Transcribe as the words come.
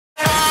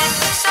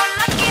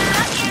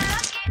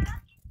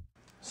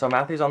So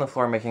Matthew's on the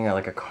floor making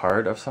like a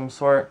card of some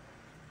sort.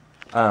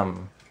 It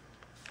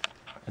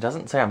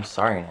doesn't say I'm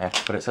sorry,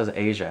 Nick, but it says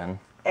Asian.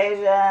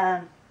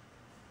 Asian!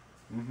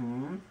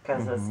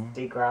 Because it's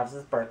D.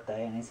 Gravs'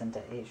 birthday and he's into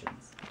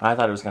Asians. I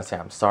thought it was going to say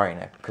I'm sorry,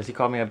 Nick, because he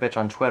called me a bitch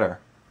on Twitter.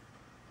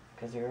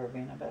 Because you were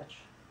being a bitch.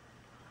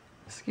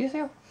 Excuse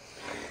you?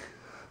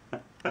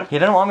 He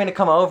didn't want me to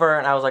come over,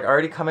 and I was like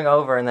already coming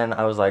over, and then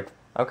I was like,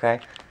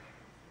 okay.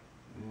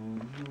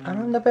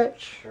 I'm the bitch.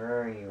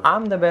 Sure you were.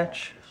 I'm the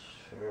bitch.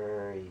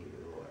 Sure you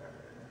were.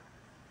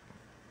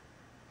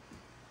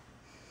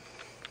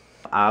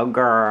 Oh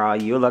girl,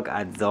 you look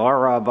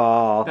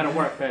adorable. That'll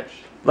work, bitch.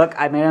 Look,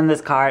 I made him this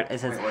card. It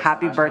says, Wait,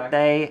 happy hashtag?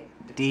 birthday,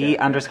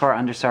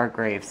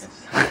 D__Graves.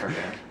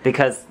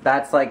 Because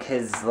that's like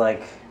his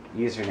like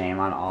username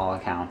on all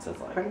accounts is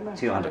like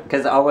 200.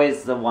 Because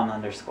always the 1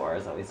 underscore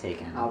is always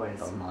taken. Always.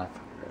 Those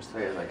motherfuckers. So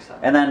you're like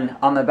 7. And then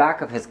on the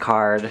back of his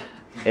card,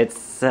 it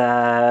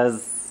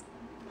says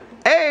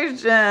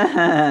Asian.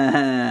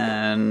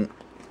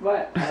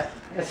 What?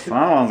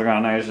 Someone's got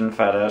an Asian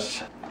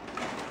fetish.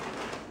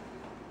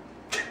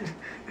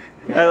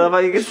 I love how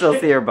you can still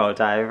see your bow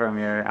tie from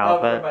your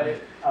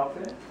outfit.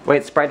 Outfit?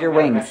 Wait, spread your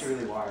wings. Actually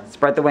really warm.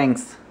 Spread the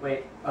wings.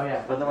 Wait. Oh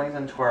yeah. Put the wings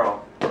and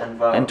twirl. And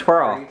vote. And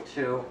twirl.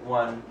 3, 2,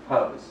 1,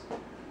 pose.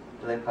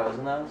 Do they pose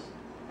in those?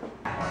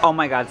 Oh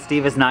my god,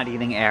 Steve is not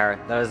eating air.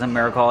 That is a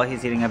miracle.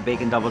 He's eating a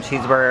bacon double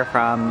cheeseburger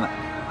from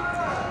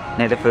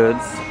Native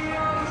Foods.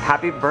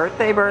 Happy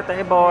birthday,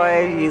 birthday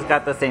boy. He's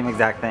got the same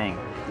exact thing.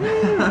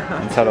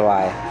 And so do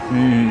I.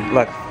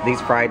 Look,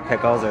 these fried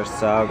pickles are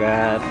so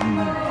good.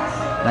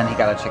 Then he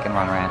got a chicken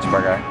Ron Ranch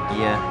burger.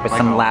 Yeah. With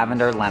some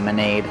lavender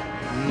lemonade.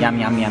 Yum,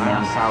 yum, yum,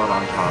 yum. Salad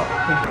on top.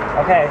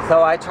 Okay,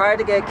 so I tried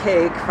to get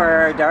cake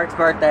for Derek's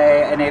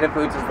birthday, and Native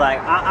Foods was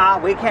like,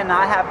 we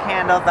cannot have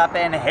candles up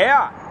in here.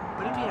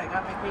 What do you mean? I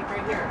got my cake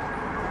right here.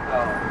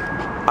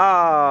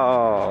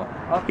 Oh.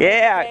 Okay,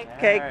 Yeah,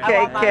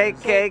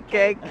 cake.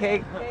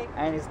 cake.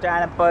 And he's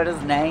trying to put his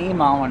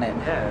name on it.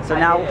 Yeah, so I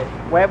now, did.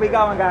 where are we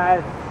going,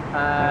 guys?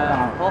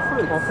 Whole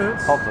Foods.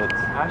 Whole Foods.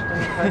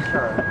 Ashton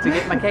Kutcher. To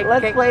get my cake.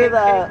 Let's play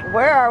the,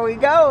 where are we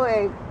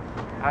going?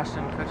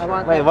 Ashton Kutcher. I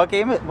want Wait, what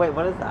game is, wait,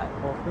 what is that?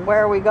 Where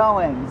are we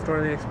going?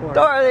 Dora the Explorer.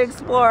 Dora the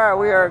Explorer,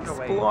 we are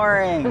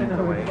exploring.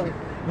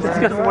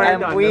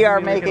 And we are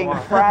making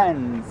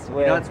friends with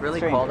You know, it's really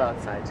strangers. cold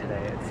outside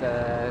today. It's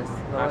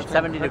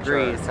 70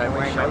 degrees, so I'm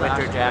wearing my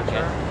winter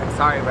jacket. I'm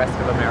sorry, rest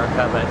of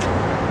America, but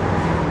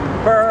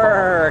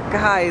Brr,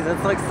 guys,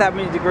 it's like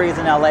 70 degrees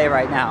in LA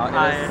right now. It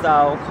is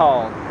so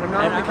cold. I'm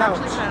not on the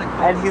couch.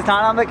 And he's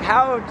not on the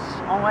couch.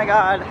 Oh my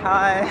god,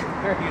 hi.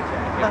 Wearing a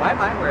jacket. Why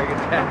am I wearing a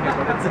jacket?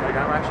 But it's like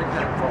I'm actually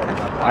kind of cold.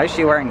 Why is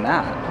she wearing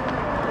that?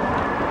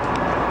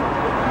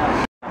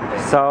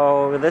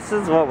 So this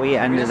is what we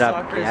ended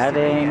up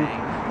getting.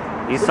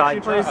 You saw She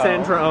plays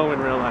Sandra Oh in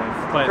real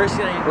life, but who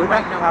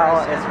the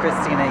hell is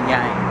Christina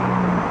Yang?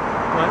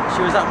 what?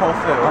 She was at Whole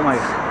Foods. Oh my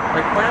god.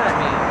 Like, pointed at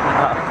me.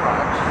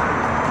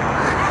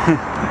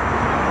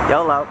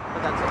 YOLO.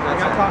 But that's I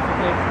got coffee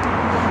cake.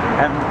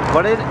 And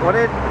what did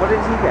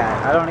he get?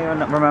 I don't even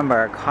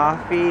remember.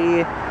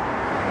 Coffee,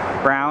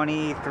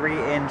 brownie,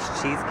 3-inch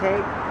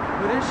cheesecake.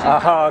 What is she?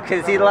 Oh,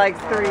 because he likes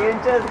 3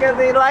 inches because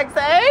he likes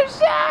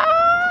Asian!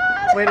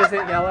 Wait, is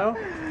it yellow?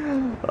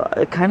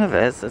 It kind of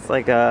is. It's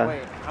like a...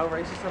 Wait, how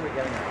racist are we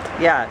getting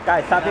at? Yeah,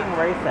 guys, stop being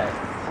racist.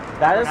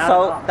 That is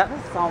so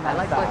I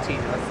like messed up.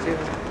 Latinos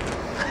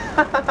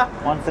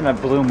too. Once in a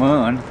blue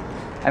moon.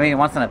 I mean,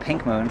 once in a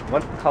pink moon.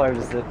 What color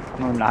does the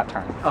moon not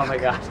turn? Oh my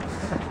god.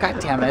 God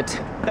damn it.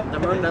 The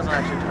moon doesn't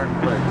actually turn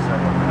blue, so.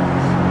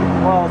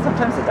 Well,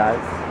 sometimes it does.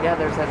 Yeah,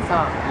 there's that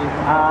song.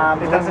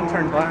 It doesn't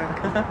turn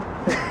black.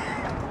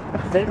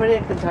 Does anybody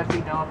in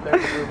Kentucky know if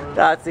there's a blue moon?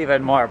 That's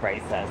even more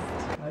racist.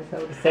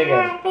 Sing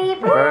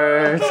it.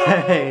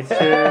 Birthday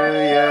to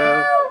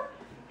you.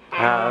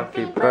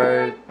 Happy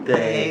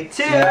birthday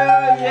to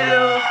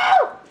you.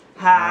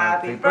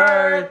 Happy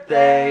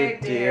birthday,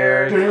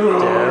 dear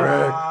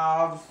Derek.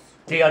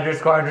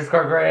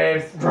 D__Graves.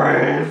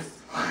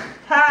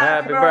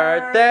 Happy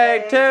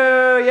birthday to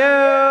you.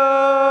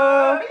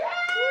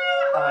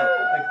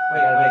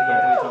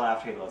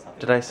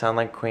 Did I sound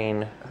like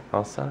Queen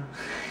Elsa?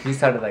 You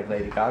sounded like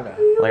Lady Gaga.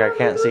 Like I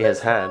can't see his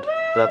head,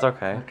 but that's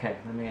okay. Okay,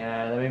 let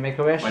me make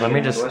a wish. Let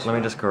me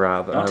just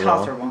grab Don't a tell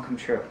us or it roll. won't come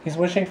true. He's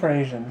wishing for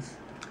Asians.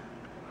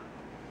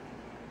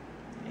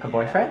 A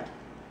boyfriend?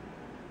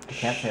 You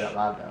can't say it out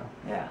loud though.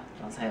 Yeah,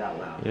 don't say that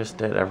loud. You just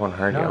did. Everyone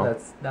heard No, you.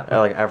 that's not.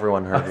 Like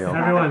everyone heard you.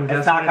 Everyone, guess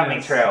It's not what it coming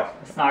is. true.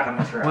 It's not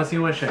coming true. What's he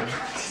wishing?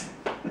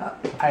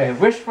 I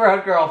wish for a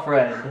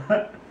girlfriend.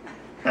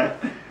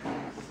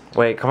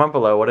 Wait, comment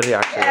below. What did he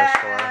actually wish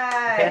for?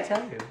 I can't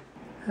tell you.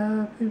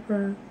 Happy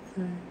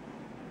birthday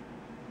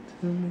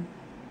to me.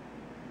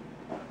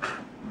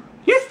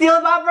 You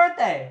stealing my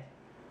birthday!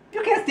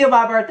 You can't steal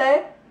my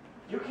birthday!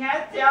 You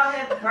can't steal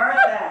his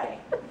birthday.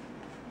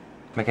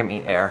 Make him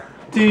eat air.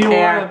 Do you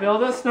Air. want to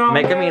build a snowman?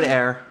 Make him eat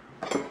air.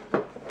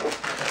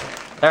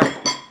 There.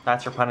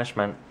 That's your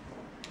punishment.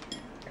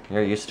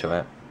 You're used to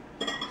it.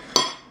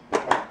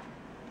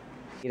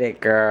 Eat it,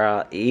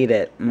 girl. Eat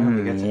it.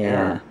 he gets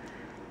Yeah.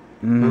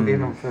 Who gave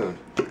him food?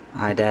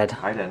 I did.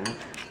 I didn't.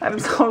 I'm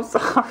so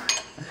sorry.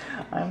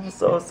 I'm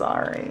so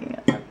sorry.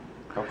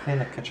 Go clean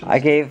the kitchen. I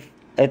gave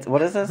it.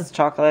 What is this?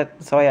 Chocolate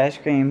soy ice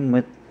cream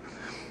with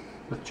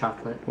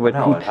chocolate.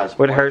 No, it has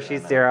with poison Hershey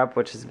in it. syrup,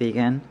 which is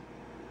vegan.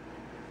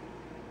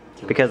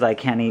 Because I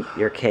can't eat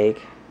your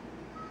cake.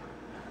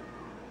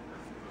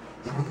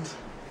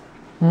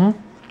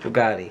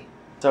 Bugatti.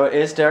 So it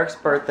is Derek's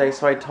birthday,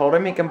 so I told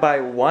him he can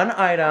buy one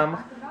item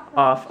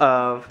off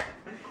of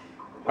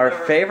our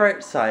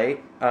favorite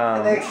site.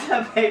 They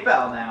accept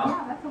PayPal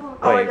now.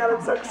 Oh my god,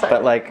 I'm so excited.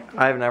 But like,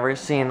 I've never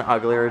seen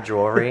uglier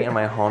jewelry in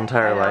my whole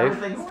entire life.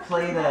 Everything's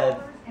plated.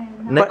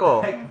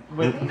 Nickel.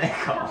 With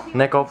nickel.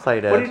 Nickel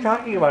plated. What are you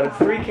talking about? It's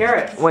 3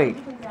 carats. Wait,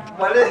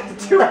 What is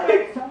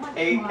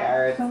 8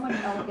 carats?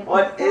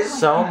 What is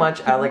so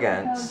much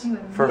elegance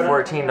for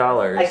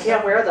 $14. I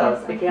can't wear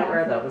those. I can't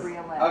wear those.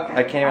 Okay.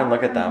 I can't even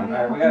look at them.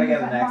 Alright, we gotta get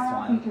the next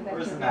one.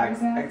 Where's the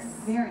next?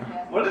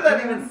 What did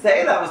that even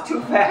say? That was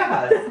too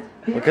fast.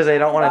 Because they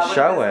don't want to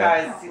show Look it.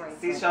 at this guy's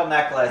seashell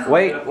necklace.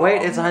 Wait, Beautiful.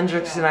 wait, it's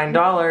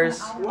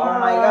 $169. Oh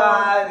my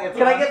god. It's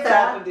Can I get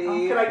that?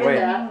 170. Can I get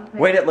that?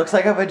 Wait, it looks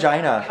like a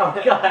vagina. Oh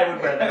my god, I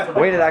would wear that.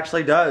 Wait, it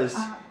actually does.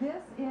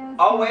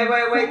 Oh,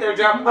 wait. They're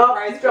dropping the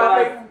price. it's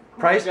dropping.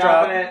 Price They're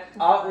drop. dropping it.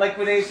 Oh,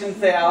 liquidation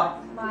sale.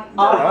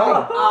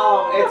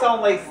 Oh, it's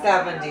only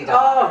 $70.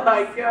 Oh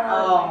my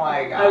god. Oh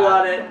my god. I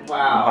want it.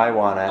 Wow. I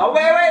want it. Oh,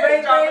 wait,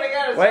 it's dropping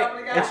again. It's Wait,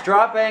 dropping again. it's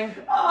dropping.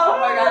 Oh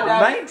my god.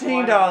 Now it's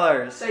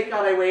 $19. Thank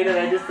god I waited.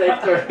 I just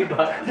saved 30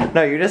 bucks.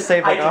 No, you just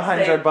saved like I just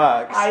 $100 saved-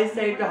 bucks. I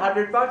saved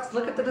 $100.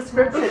 Look at the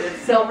description. It's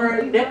silver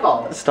and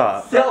nickel.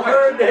 Stop.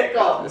 Silver and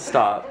nickel.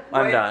 Stop.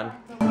 I'm Wait. done.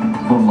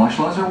 Well, Lush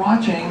are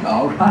watching.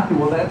 All right,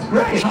 well, that's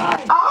great. Hi.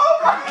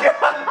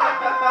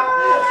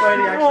 Wait,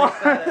 he actually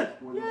said it.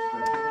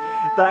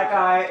 That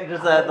guy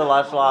just said the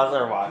Lush Laws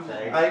are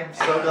watching. I'm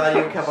so glad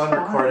you kept on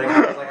recording.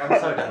 I was like, I'm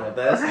so done with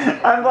this.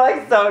 I'm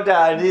like so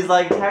done. He's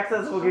like,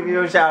 Texas will give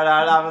you a shout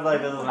out. I was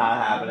like, this is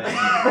not happening.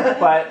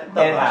 But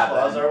it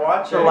happened. are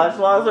watching. The Lush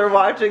Laws are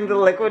watching the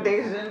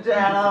liquidation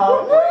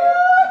channel.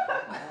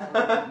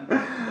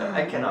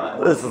 I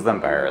cannot. This is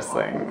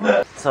embarrassing.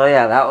 So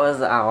yeah, that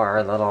was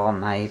our little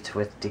night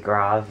with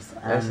DeGravs.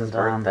 It was his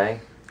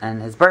birthday.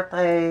 And his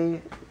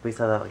birthday. We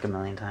said that like a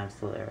million times,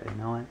 so they already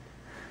know it.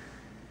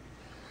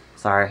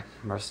 Sorry,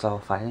 we're still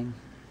fighting.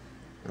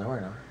 No, we're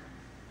not.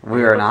 We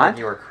You are looked not? Like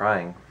you were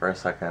crying for a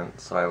second,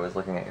 so I was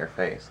looking at your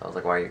face. I was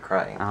like, why are you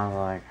crying? I was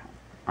like,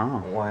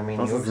 oh. Well, I mean,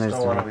 this you is news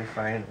still to want to me. be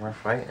fighting. We're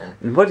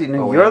fighting. What do you Oh,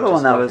 know? we You're have the to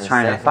one that fucking was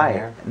trying to sit fight.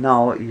 here?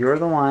 No, you're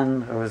the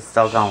one who was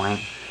still going.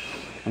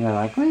 And you're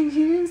like, well, you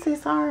didn't say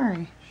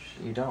sorry.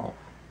 You don't.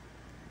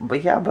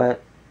 But yeah,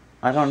 but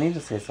I don't need to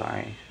say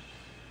sorry.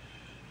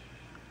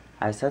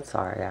 I said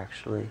sorry,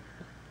 actually.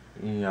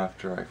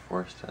 After I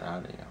forced it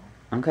out of you.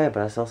 Okay,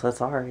 but I still said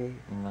sorry.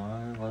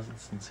 No, it wasn't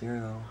sincere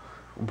though.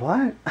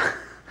 What?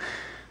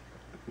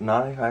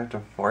 Not if I have to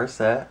force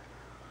it.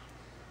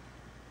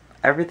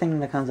 Everything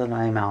that comes out of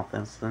my mouth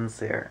is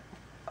sincere.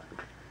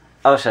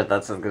 Oh shit,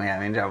 that's just gonna get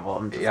me in trouble.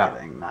 I'm just Yeah.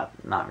 kidding.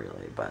 Not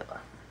really, but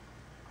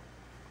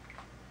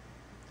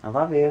I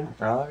love you.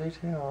 I love you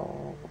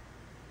too.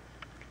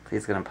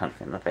 He's gonna punch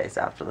me in the face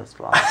after this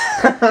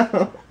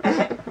vlog.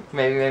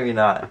 Maybe, maybe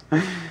not.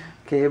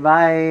 Okay,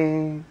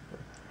 bye.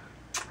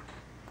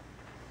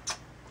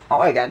 Oh,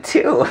 I got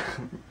 2.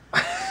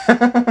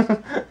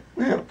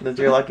 That's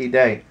your lucky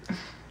day.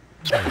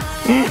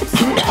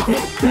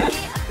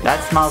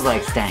 That smells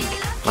like stank.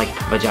 Like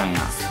vagina.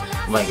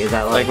 Like, is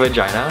that Like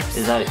vagina?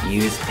 Is that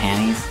used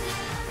panties?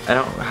 I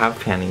don't have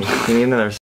panties. You mean there's